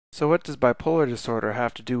So what does bipolar disorder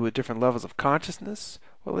have to do with different levels of consciousness?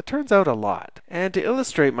 Well, it turns out a lot. And to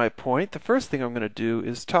illustrate my point, the first thing I'm going to do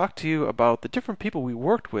is talk to you about the different people we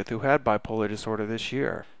worked with who had bipolar disorder this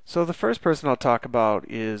year. So the first person I'll talk about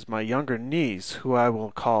is my younger niece, who I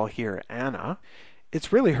will call here Anna.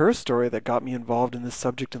 It's really her story that got me involved in this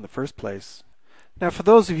subject in the first place. Now, for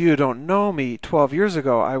those of you who don't know me, 12 years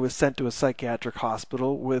ago I was sent to a psychiatric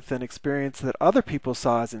hospital with an experience that other people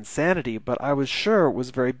saw as insanity, but I was sure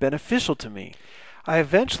was very beneficial to me. I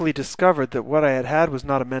eventually discovered that what I had had was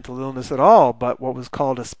not a mental illness at all, but what was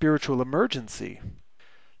called a spiritual emergency.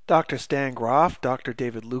 Dr. Stan Groff, Dr.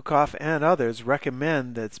 David Lukoff, and others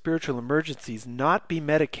recommend that spiritual emergencies not be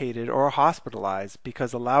medicated or hospitalized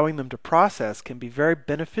because allowing them to process can be very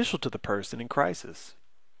beneficial to the person in crisis.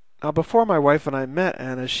 Now, before my wife and I met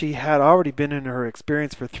Anna, she had already been in her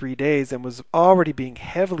experience for 3 days and was already being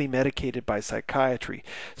heavily medicated by psychiatry.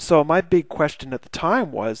 So my big question at the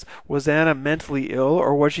time was Anna mentally ill,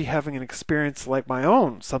 or was she having an experience like my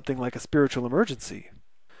own, something like a spiritual emergency?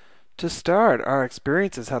 To start, our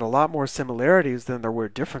experiences had a lot more similarities than there were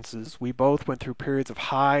differences. We both went through periods of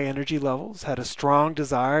high energy levels, had a strong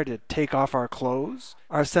desire to take off our clothes.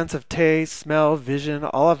 Our sense of taste, smell, vision,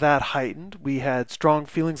 all of that heightened. We had strong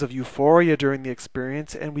feelings of euphoria during the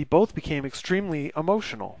experience, and we both became extremely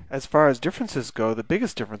emotional. As far as differences go, the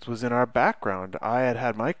biggest difference was in our background. I had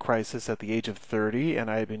had my crisis at the age of 30, and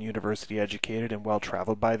I had been university educated and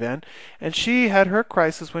well-traveled by then. And she had her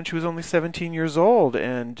crisis when she was only 17 years old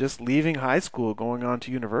and just leaving high school, going on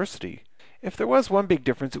to university. If there was one big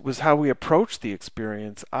difference, it was how we approached the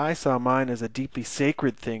experience. I saw mine as a deeply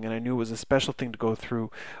sacred thing, and I knew it was a special thing to go through.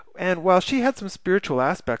 And while she had some spiritual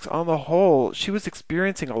aspects, on the whole, she was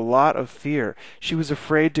experiencing a lot of fear. She was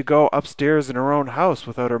afraid to go upstairs in her own house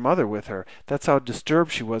without her mother with her. That's how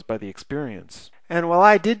disturbed she was by the experience. And while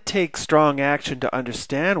I did take strong action to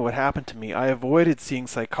understand what happened to me, I avoided seeing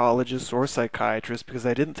psychologists or psychiatrists because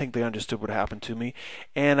I didn't think they understood what happened to me,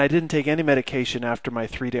 and I didn't take any medication after my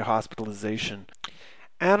 3-day hospitalization.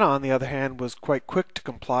 Anna, on the other hand, was quite quick to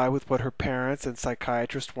comply with what her parents and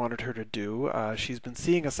psychiatrist wanted her to do. She's been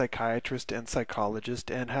seeing a psychiatrist and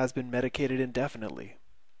psychologist and has been medicated indefinitely.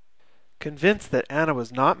 Convinced that Anna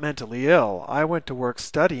was not mentally ill, I went to work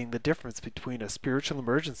studying the difference between a spiritual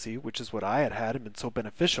emergency, which is what I had had and been so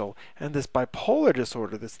beneficial, and this bipolar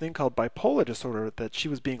disorder, this thing called bipolar disorder that she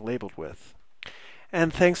was being labeled with.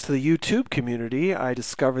 And thanks to the YouTube community, I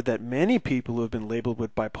discovered that many people who have been labeled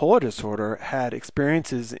with bipolar disorder had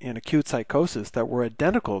experiences in acute psychosis that were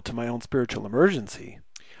identical to my own spiritual emergency.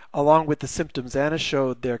 Along with the symptoms Anna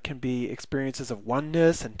showed, there can be experiences of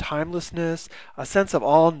oneness and timelessness, a sense of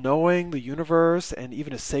all-knowing the universe, and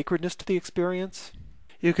even a sacredness to the experience.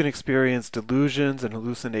 You can experience delusions and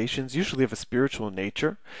hallucinations, usually of a spiritual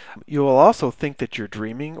nature. You will also think that you're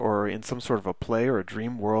dreaming or in some sort of a play or a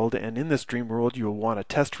dream world, and in this dream world you will want to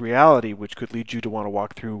test reality, which could lead you to want to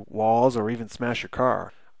walk through walls or even smash your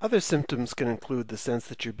car. Other symptoms can include the sense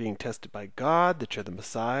that you're being tested by God, that you're the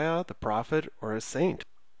Messiah, the prophet, or a saint.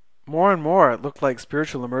 More and more, it looked like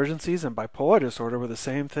spiritual emergencies and bipolar disorder were the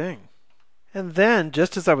same thing. And then,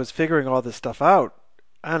 just as I was figuring all this stuff out,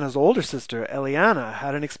 Anna's older sister, Eliana,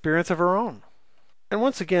 had an experience of her own. And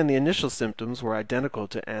once again, the initial symptoms were identical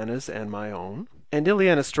to Anna's and my own. And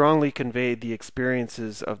Ileana strongly conveyed the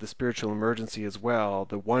experiences of the spiritual emergency as well,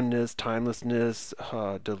 the oneness, timelessness,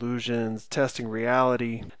 delusions, testing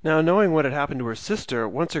reality. Now, knowing what had happened to her sister,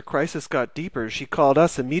 once her crisis got deeper, she called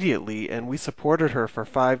us immediately, and we supported her for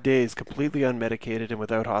 5 days completely unmedicated and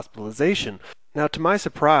without hospitalization. Now, to my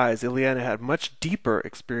surprise, Ileana had much deeper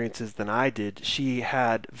experiences than I did. She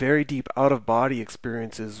had very deep out-of-body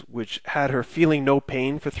experiences, which had her feeling no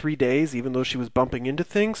pain for 3 days, even though she was bumping into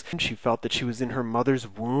things. She felt that she was in her mother's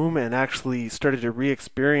womb and actually started to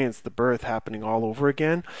re-experience the birth happening all over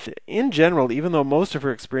again. In general, even though most of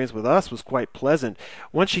her experience with us was quite pleasant,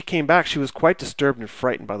 once she came back, she was quite disturbed and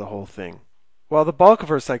frightened by the whole thing. While the bulk of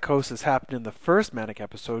her psychosis happened in the first manic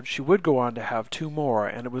episode, she would go on to have 2 more,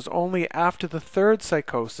 and it was only after the third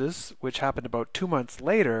psychosis, which happened about 2 months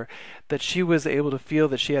later, that she was able to feel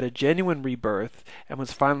that she had a genuine rebirth and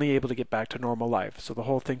was finally able to get back to normal life. So the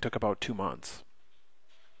whole thing took about 2 months.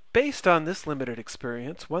 Based on this limited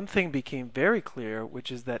experience, one thing became very clear,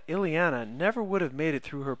 which is that Ileana never would have made it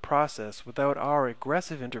through her process without our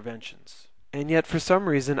aggressive interventions. And yet, for some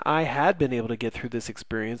reason, I had been able to get through this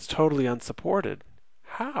experience totally unsupported.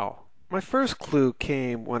 How? My first clue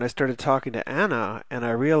came when I started talking to Anna, and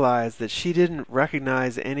I realized that she didn't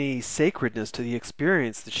recognize any sacredness to the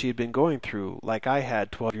experience that she had been going through, like I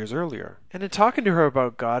had 12 years earlier. And in talking to her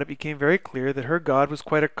about God, it became very clear that her God was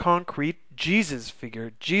quite a concrete Jesus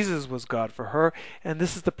figure. Jesus was God for her, and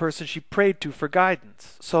this is the person she prayed to for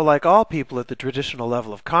guidance. So, like all people at the traditional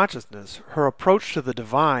level of consciousness, her approach to the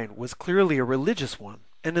divine was clearly a religious one.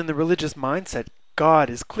 And in the religious mindset, God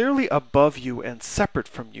is clearly above you and separate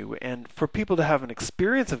from you, and for people to have an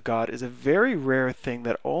experience of God is a very rare thing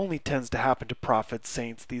that only tends to happen to prophets,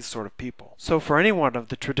 saints, these sort of people. So for anyone of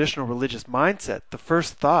the traditional religious mindset, the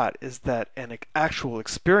first thought is that an actual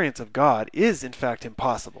experience of God is in fact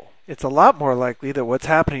impossible. It's a lot more likely that what's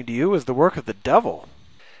happening to you is the work of the devil.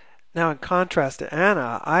 Now, in contrast to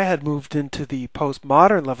Anna, I had moved into the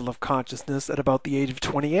postmodern level of consciousness at about the age of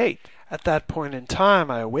 28. At that point in time,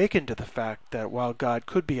 I awakened to the fact that while God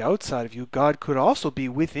could be outside of you, God could also be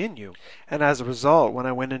within you. And as a result, when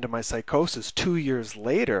I went into my psychosis 2 years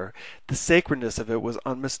later, the sacredness of it was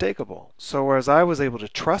unmistakable. So whereas I was able to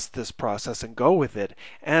trust this process and go with it,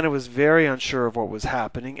 Anna was very unsure of what was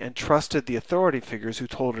happening and trusted the authority figures who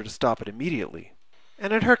told her to stop it immediately.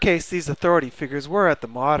 And in her case, these authority figures were at the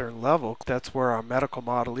modern level. That's where our medical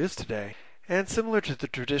model is today. And similar to the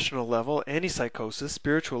traditional level, any psychosis,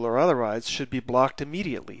 spiritual or otherwise, should be blocked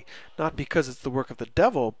immediately, not because it's the work of the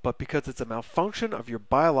devil, but because it's a malfunction of your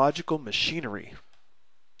biological machinery.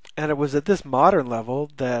 And it was at this modern level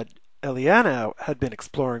that Eliana had been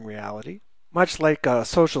exploring reality. Much like a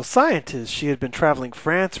social scientist, she had been traveling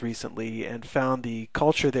France recently and found the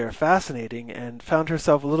culture there fascinating and found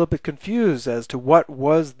herself a little bit confused as to what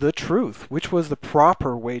was the truth, which was the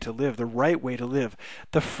proper way to live, the right way to live,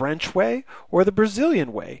 the French way or the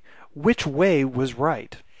Brazilian way, which way was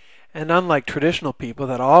right. And unlike traditional people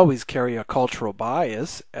that always carry a cultural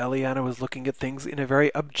bias, Eliana was looking at things in a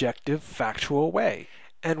very objective, factual way.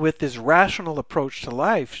 And with this rational approach to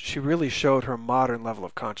life, she really showed her modern level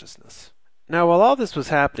of consciousness. Now, while all this was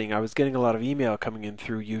happening, I was getting a lot of email coming in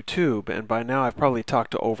through YouTube, and by now I've probably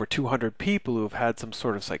talked to over 200 people who have had some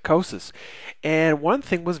sort of psychosis. And one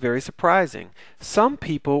thing was very surprising. Some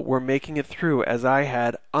people were making it through, as I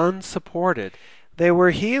had, unsupported. They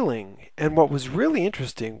were healing, and what was really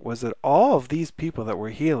interesting was that all of these people that were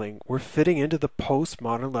healing were fitting into the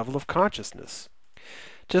postmodern level of consciousness.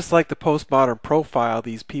 Just like the postmodern profile,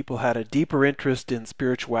 these people had a deeper interest in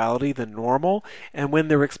spirituality than normal, and when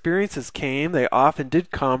their experiences came, they often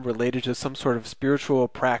did come related to some sort of spiritual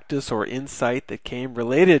practice or insight that came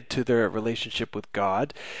related to their relationship with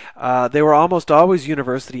God. They were almost always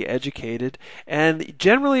university educated, and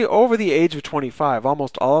generally over the age of 25.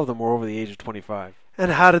 Almost all of them were over the age of 25.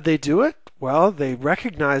 And how did they do it? Well, they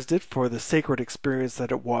recognized it for the sacred experience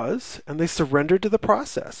that it was, and they surrendered to the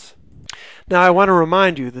process. Now, I want to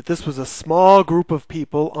remind you that this was a small group of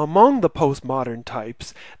people among the postmodern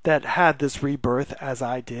types that had this rebirth as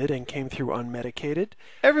I did and came through unmedicated.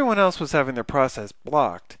 Everyone else was having their process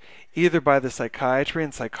blocked, either by the psychiatry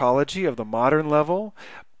and psychology of the modern level,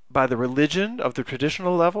 by the religion of the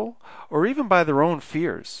traditional level, or even by their own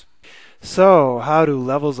fears. So, how do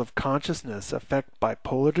levels of consciousness affect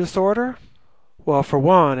bipolar disorder? Well, for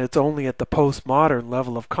one, it's only at the postmodern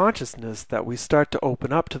level of consciousness that we start to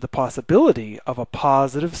open up to the possibility of a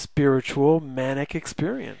positive spiritual manic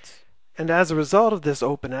experience. And as a result of this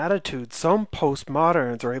open attitude, some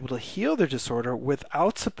postmoderns are able to heal their disorder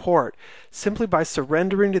without support, simply by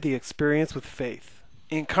surrendering to the experience with faith.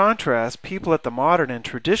 In contrast, people at the modern and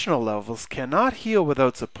traditional levels cannot heal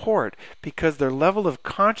without support because their level of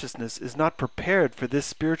consciousness is not prepared for this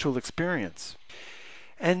spiritual experience.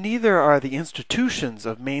 And neither are the institutions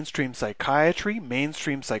of mainstream psychiatry,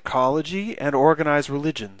 mainstream psychology, and organized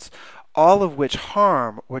religions, all of which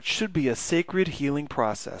harm what should be a sacred healing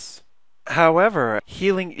process. However,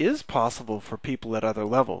 healing is possible for people at other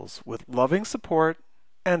levels, with loving support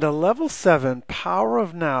and a level 7 power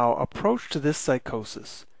of now approach to this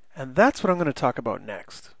psychosis. And that's what I'm going to talk about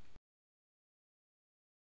next.